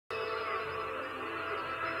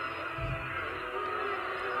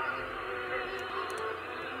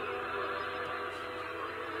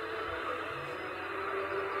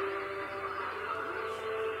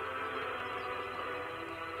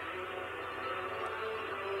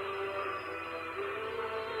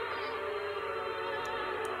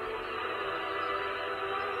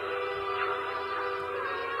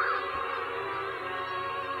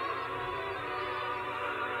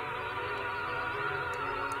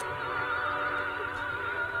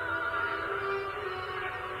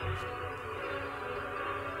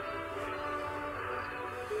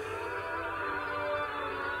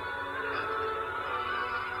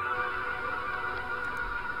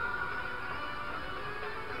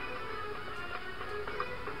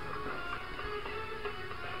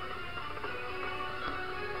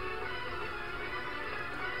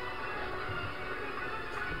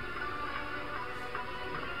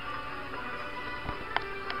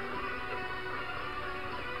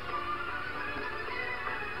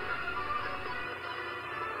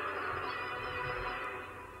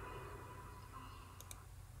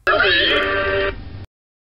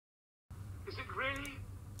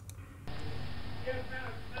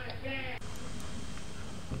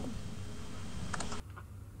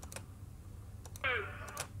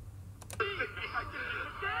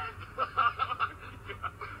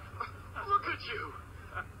Look at you.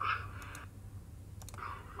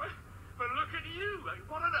 But look at you.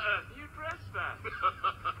 What on earth are you dressed as?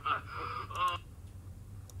 Oh,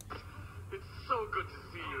 it's so good to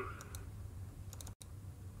see you.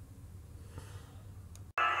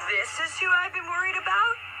 This is who I've been worried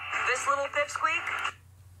about? This little pipsqueak?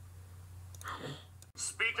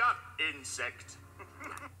 Speak up, insect.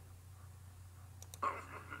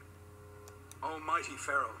 Almighty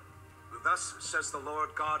Pharaoh, thus says the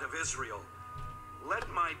Lord God of Israel, let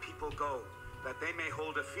my people go, that they may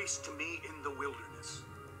hold a feast to me in the wilderness.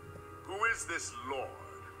 Who is this Lord,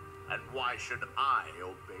 and why should I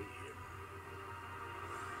obey him?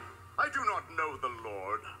 I do not know the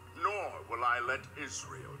Lord, nor will I let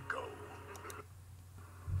Israel go.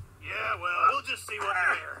 Yeah, well, we'll just see what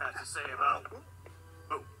the mayor has to say about it.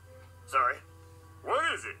 Oh, sorry. What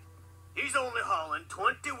is it? He's only hauling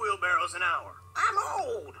 20 wheelbarrows an hour. I'm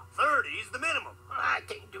old. 30's the minimum. I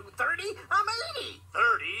can't do 30. I'm 80.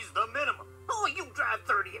 30's the minimum. Oh, you drive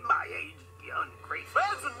 30 at my age, you ungrateful.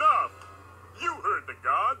 That's enough. You heard the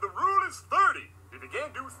God. The rule is 30. If you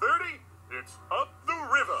can't do 30, it's up the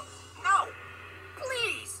river. No,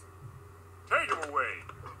 please. Take him away.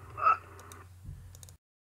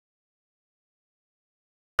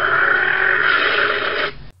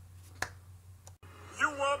 You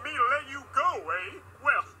want me to let you go, eh?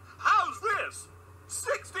 Well, how's this?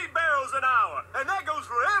 60 barrels an hour, and that goes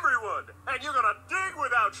for everyone. And you're gonna dig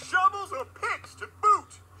without shovels or picks to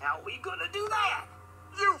boot. How we gonna do that?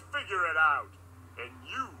 You figure it out. And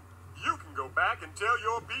you can go back and tell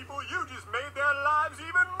your people you just made their lives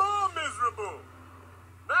even more miserable.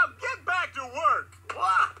 Now get back to work.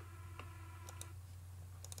 What?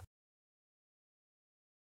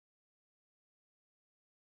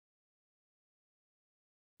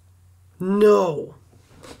 No.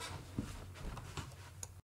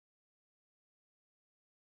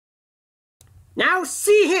 Now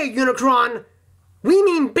see here, Unicron. We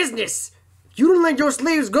mean business. You don't let your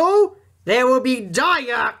slaves go, there will be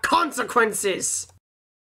dire consequences.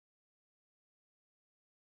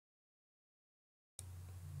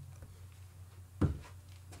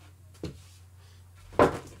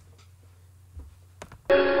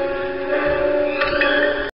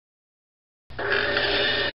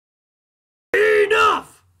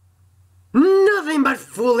 Enough! Nothing but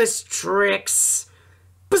foolish tricks.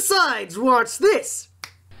 Besides, watch this.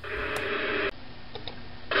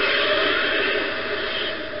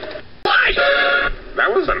 That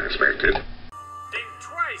was unexpected. Think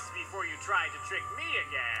twice before you try to trick me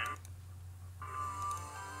again.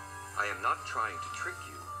 I am not trying to trick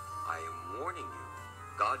you. I am warning you.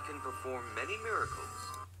 God can perform many miracles.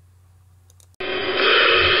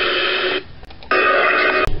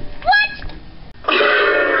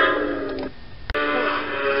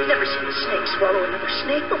 I've never seen a snake swallow another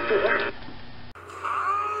snake before.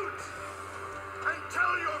 Out! And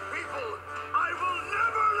tell your people I will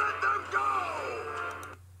never let them go!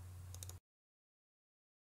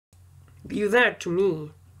 Leave that to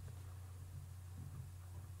me.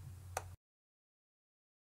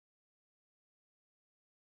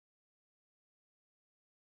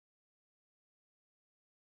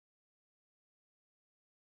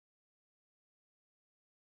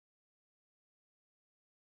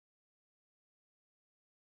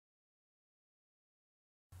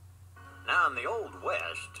 Now, in the Old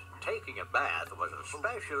West, taking a bath was a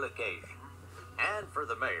special occasion. And for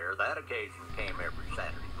the mayor, that occasion came every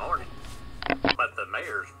Saturday morning. But the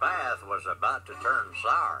mayor's bath was about to turn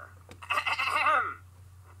sour.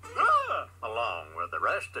 Along with the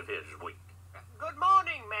rest of his week. Good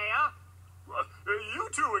morning, Mayor. You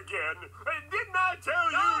two again. Didn't I tell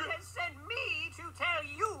God you? has sent me to tell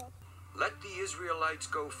you. Let the Israelites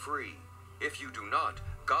go free. If you do not,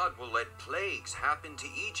 God will let plagues happen to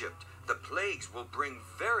Egypt. The plagues will bring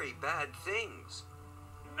very bad things.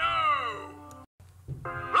 No!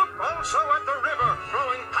 Look also at the river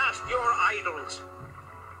flowing past your idols.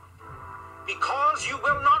 Because you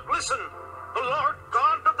will not listen, the Lord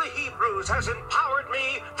God of the Hebrews has empowered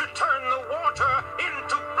me to turn the water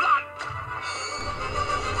into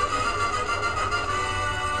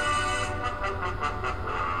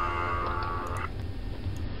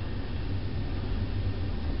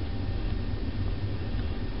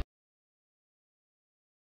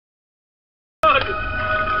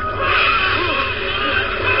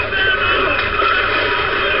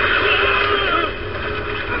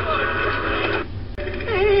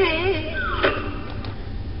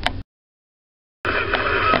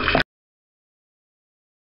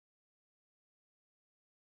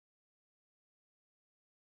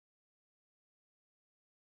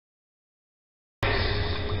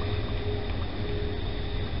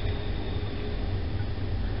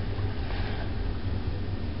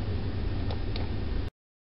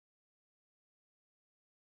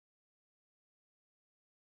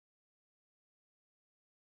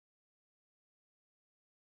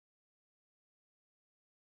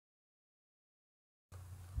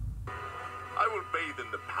will bathe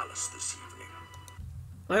in the palace this evening.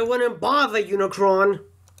 I wouldn't bother, Unicron.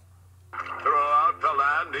 Throughout the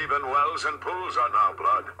land, even wells and pools are now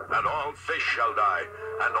blood, and all fish shall die,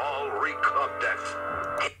 and all reek of death.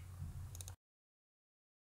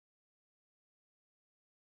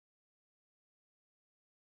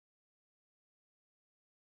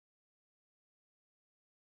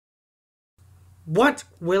 What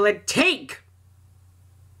will it take?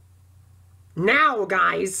 Now,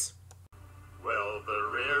 guys. Well, the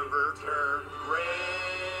river turned red,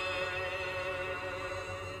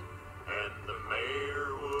 and the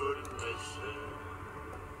mayor wouldn't listen.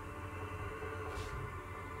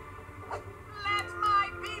 Let my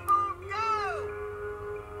people go!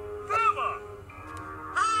 Thelma!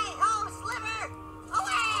 Hi-ho, Sliver!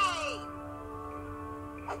 Away!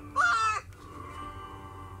 Bark!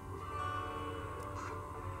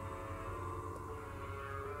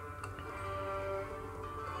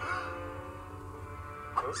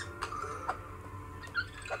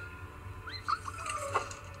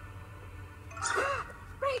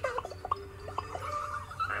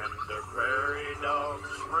 And the prairie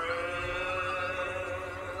dogs ran,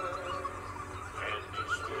 and he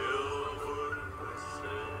still wouldn't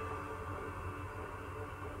listen.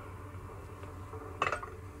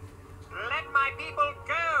 Let my people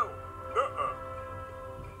go!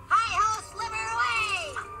 Hi-ho, Sliver,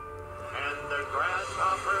 away! And the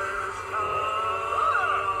grasshoppers come,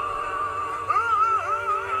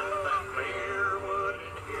 and the mayor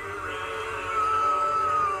wouldn't hear it.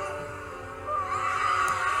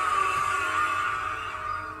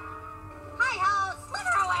 Hi-ho,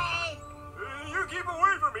 Sliver, away! You keep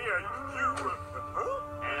away from here, you... huh?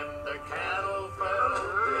 And the cattle fell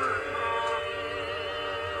dead,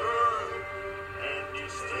 and you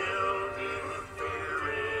still didn't fear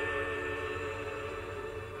it.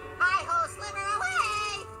 Hi-ho, Sliver,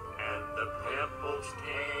 away! And the pimples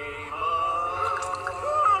came up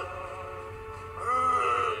in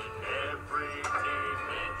every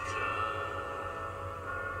dimension.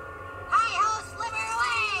 Hi-ho, Sliver,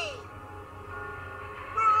 away!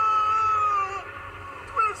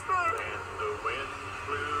 Twister! And the wind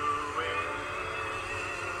blew in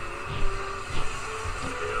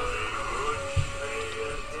till he wouldn't pay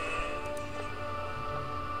attention.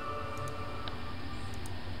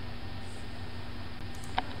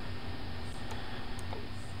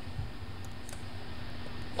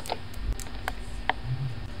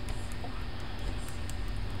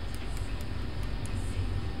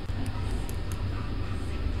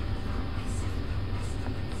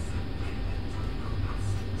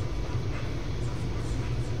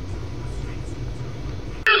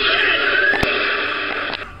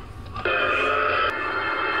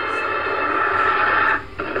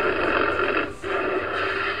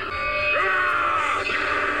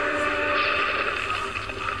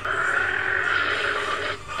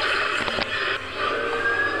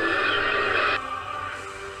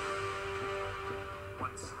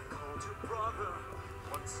 Once I called you brother,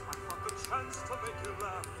 once I got the chance to make you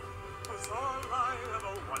laugh, was all I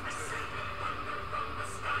ever wanted.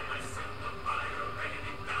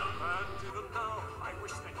 And even now, I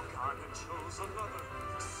wish that God had chose another.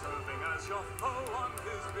 Serving as your foe on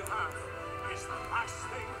his behalf is the last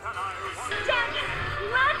thing that I want. Daddy,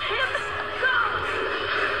 let him go!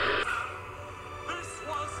 This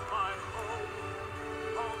was my home.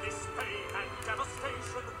 All this pain and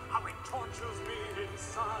devastation, how it tortures me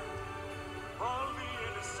inside. All the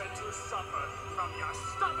innocent who suffer from your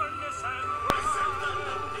stubbornness and pride.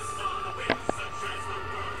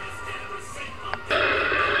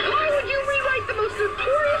 Why would you rewrite the most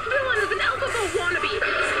notorious villain as an alcohol wannabe?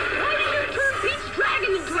 Why did you turn Pete's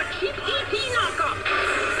Dragon into a cheap E.T. knockoff?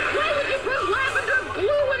 Why would you put Lavender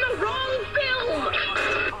Blue in the wrong film?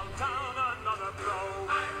 Calm down another blow.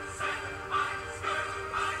 Let my people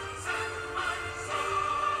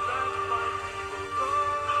go.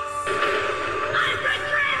 I should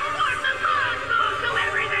transform the cosmos so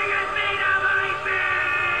everything is made of icing!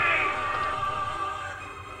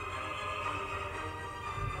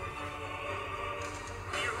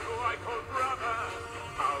 You who I call brother,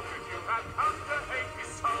 how could you have come to hate me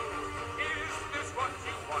so? Is this what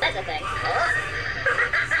you want? That's a thing.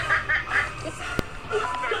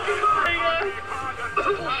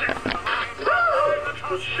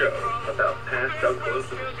 This show about past uncles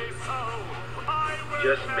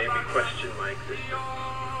just made me question my existence.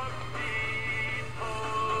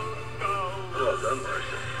 Well done,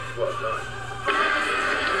 Larson. Well done.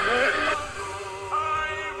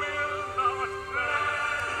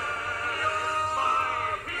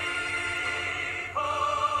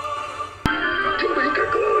 To be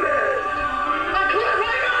concluded.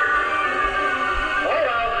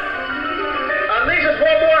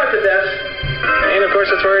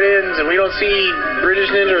 where it ends, and we don't see British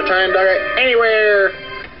Ninja or Time Dog anywhere.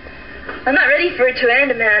 I'm not ready for it to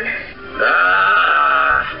end, man.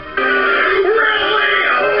 Really?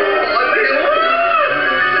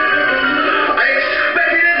 I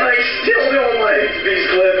expected it, but I still don't like these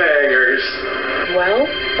cliffhangers. Well,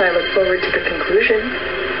 I look forward to the conclusion.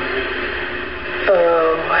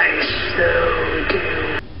 Oh, I so do.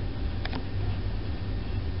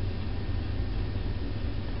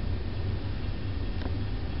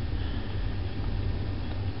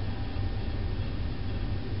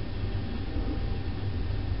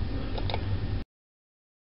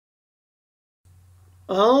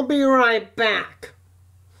 I'll be right back.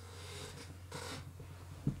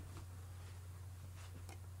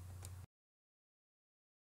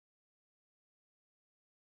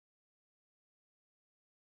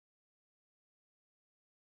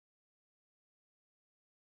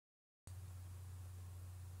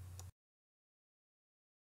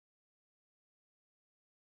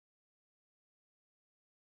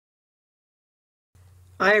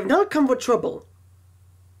 I have not come for trouble.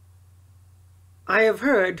 I have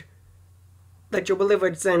heard that your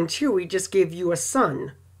beloved son Chewie just gave you a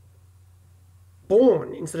son.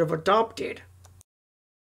 Born instead of adopted.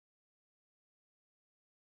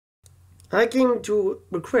 I came to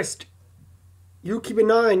request you keep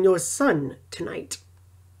an eye on your son tonight.